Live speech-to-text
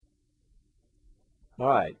All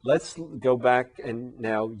right, let's go back and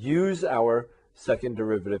now use our second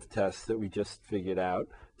derivative test that we just figured out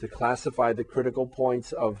to classify the critical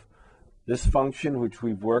points of this function, which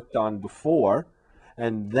we've worked on before.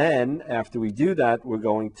 And then after we do that, we're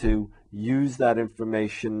going to use that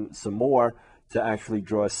information some more to actually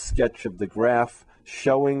draw a sketch of the graph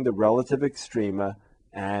showing the relative extrema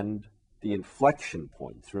and the inflection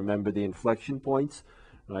points. Remember the inflection points,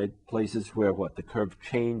 right? Places where what? The curve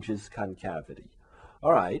changes concavity.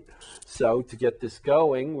 All right, so to get this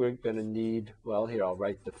going, we're going to need, well, here I'll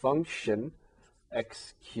write the function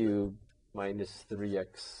x cubed minus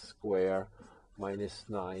 3x squared minus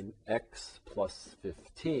 9x plus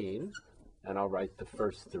 15, and I'll write the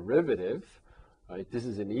first derivative. All right, this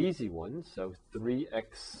is an easy one, so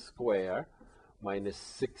 3x squared minus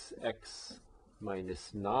 6x minus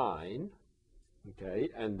 9, okay,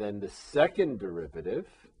 and then the second derivative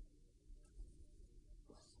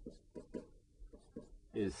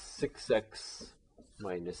is 6x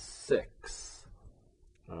minus 6,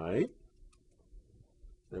 all right?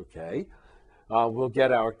 Okay, we'll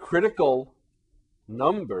get our critical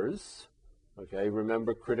numbers, okay?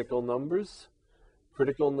 Remember critical numbers?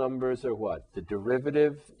 Critical numbers are what? The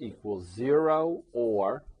derivative equals 0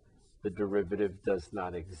 or the derivative does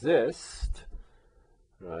not exist,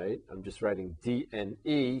 right? I'm just writing D and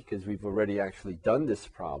E because we've already actually done this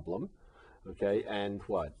problem, okay? And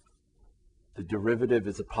what? The derivative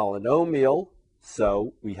is a polynomial,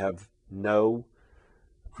 so we have no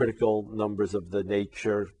critical numbers of the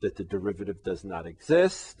nature that the derivative does not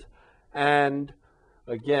exist. And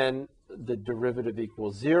again, the derivative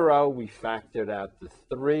equals 0. We factored out the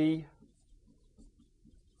 3,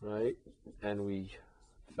 right? And we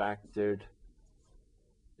factored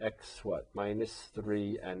x what? Minus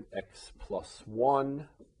 3 and x plus 1,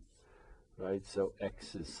 right? So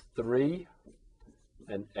x is 3.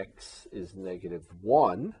 And x is negative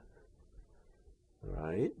 1,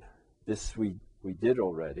 right? This we did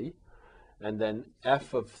already. And then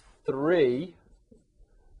f of 3,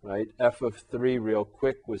 right? F of 3 real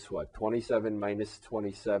quick was what? 27 minus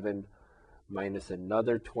 27 minus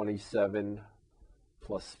another 27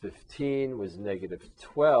 plus 15 was negative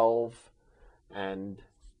 12. And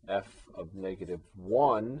f of negative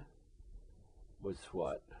 1 was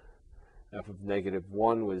what? F of negative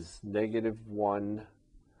 1 was negative 1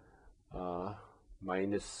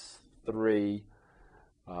 minus 3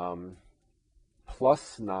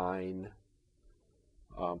 plus 9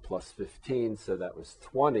 plus 15, so that was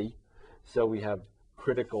 20. So we have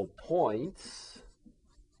critical points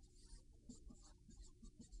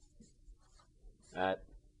at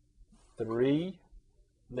 3,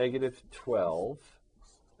 negative 12,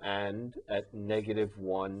 and at negative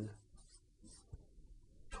 1,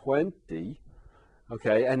 20.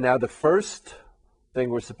 Okay, and now the first thing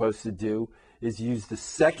we're supposed to do is use the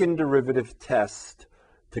second derivative test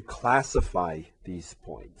to classify these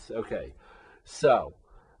points. Okay, so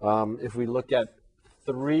if we look at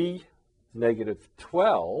 3, negative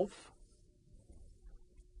 12,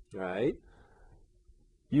 right,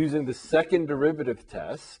 using the second derivative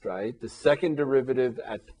test, right, the second derivative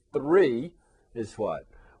at 3 is what?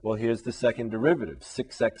 Well, here's the second derivative,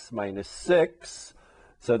 6x minus 6.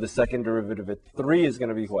 So the second derivative at 3 is going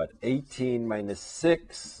to be what? 18 minus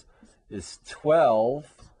 6 is 12.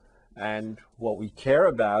 And what we care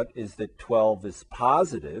about is that 12 is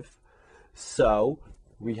positive. So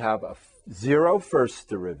we have a 0 first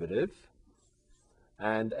derivative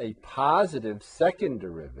and a positive second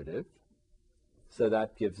derivative. So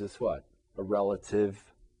that gives us what? A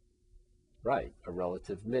relative, right, a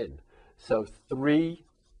relative min. So 3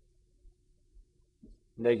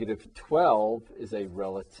 negative 12 is a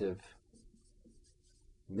relative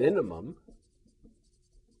minimum,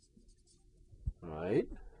 right?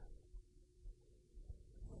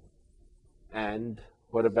 And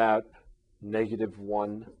what about negative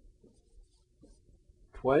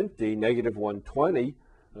 120? Negative 120,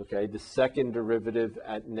 okay, the second derivative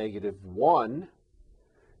at negative 1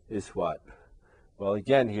 is what? Well,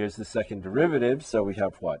 again, here's the second derivative, so we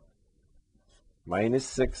have what? Minus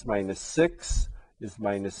 6 minus 6 is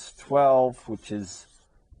minus 12, which is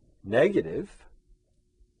negative,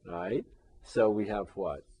 right? So we have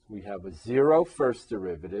what? We have a 0 first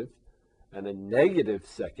derivative and a negative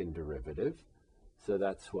second derivative. So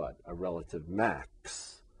that's what? A relative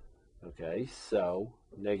max. Okay, so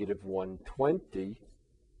negative 120,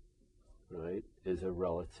 right, is a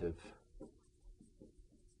relative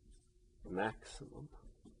maximum.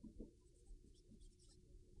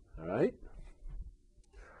 All right?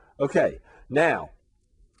 Okay, now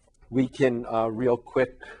we can real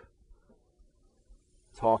quick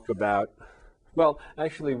talk about, well,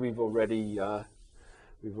 actually we've already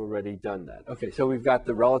We've already done that. Okay, so we've got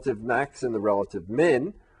the relative max and the relative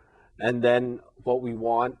min, and then what we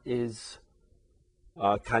want is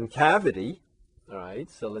concavity. All right,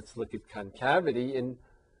 so let's look at concavity.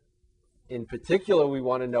 In particular, we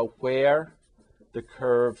want to know where the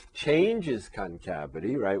curve changes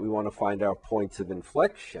concavity, right? We want to find our points of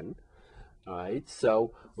inflection. All right,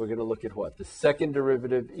 so we're going to look at what? The second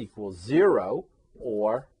derivative equals 0,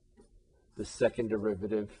 or the second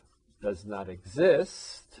derivative does not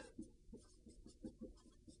exist.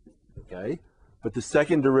 Okay, but the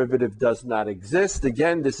second derivative does not exist.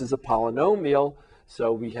 Again, this is a polynomial,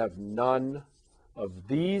 so we have none of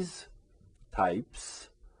these types.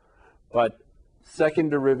 But second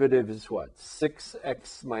derivative is what?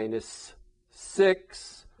 6x minus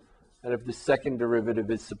 6. And if the second derivative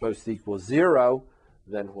is supposed to equal 0,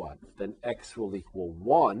 then what? Then x will equal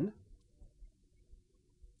 1.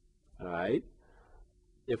 All right.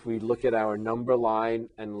 If we look at our number line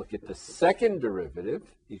and look at the second derivative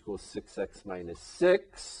equals 6x minus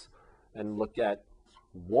 6, and look at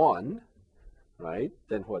 1, right?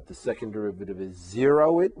 Then what? The second derivative is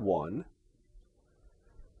 0 at 1.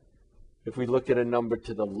 If we look at a number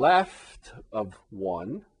to the left of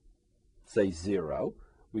 1, say 0,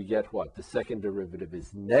 we get what? The second derivative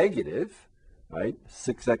is negative, right?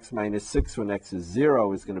 6x minus 6 when x is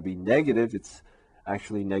 0 is going to be negative. It's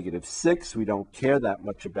actually negative 6. We don't care that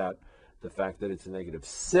much about the fact that it's negative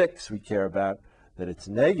 6. We care about that it's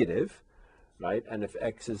negative, right? And if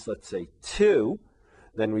x is, let's say, 2,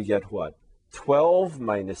 then we get what? 12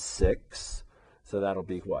 minus 6. So that'll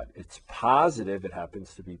be what? It's positive. It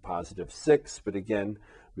happens to be positive 6. But again,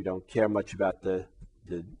 we don't care much about the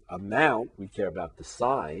amount. We care about the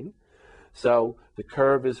sign. So the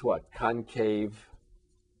curve is what? Concave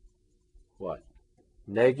what?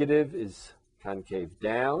 Negative is concave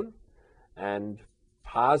down, and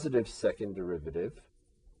positive second derivative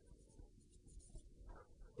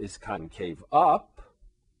is concave up,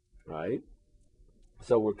 right?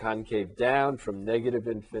 So we're concave down from negative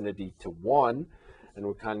infinity to 1, and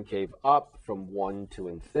we're concave up from 1 to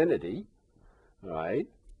infinity, all right?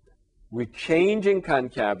 We're changing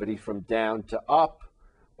concavity from down to up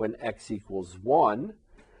when x equals 1.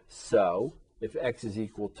 So if x is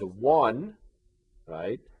equal to 1,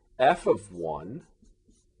 right, f of 1,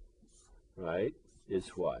 right, is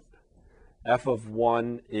what? F of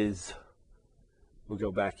 1 is, we'll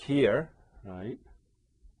go back here, right?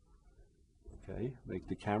 Okay, make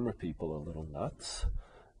the camera people a little nuts.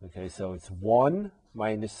 Okay, so it's 1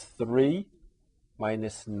 minus 3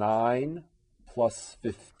 minus 9 plus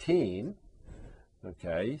 15.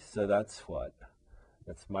 Okay, so that's what?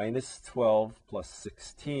 That's minus 12 plus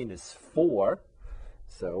 16 is 4.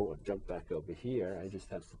 So we'll jump back over here. I just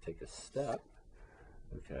have to take a step.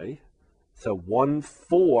 Okay, so 1,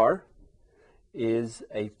 4 is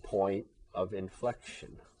a point of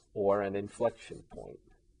inflection, or an inflection point.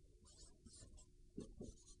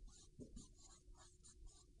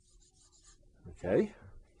 Okay,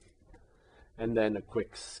 and then a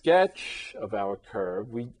quick sketch of our curve.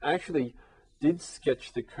 We actually did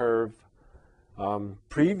sketch the curve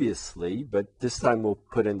previously, but this time we'll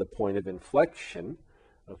put in the point of inflection.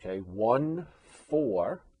 Okay, 1,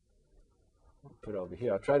 4. I'll put it over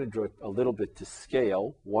here. I'll try to draw it a little bit to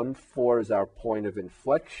scale. 1, 4 is our point of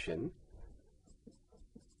inflection.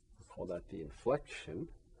 We'll call that the inflection.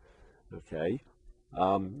 Okay.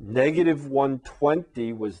 Negative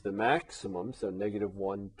 120 was the maximum, so negative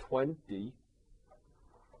 120,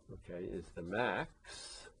 okay, is the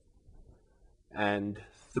max. And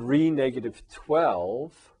 3 negative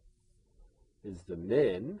 12 is the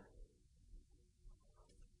min.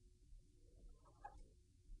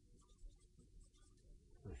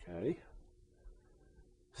 Okay.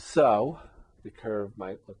 So the curve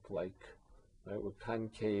might look like, right, we're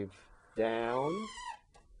concave down.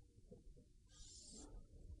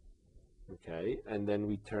 Okay, and then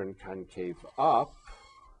we turn concave up.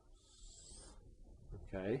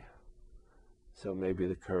 Okay, so maybe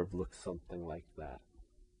the curve looks something like that.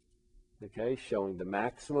 Okay, showing the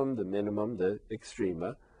maximum, the minimum, the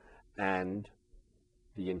extrema, and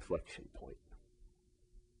the inflection point.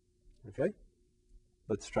 Okay,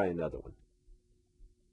 let's try another one.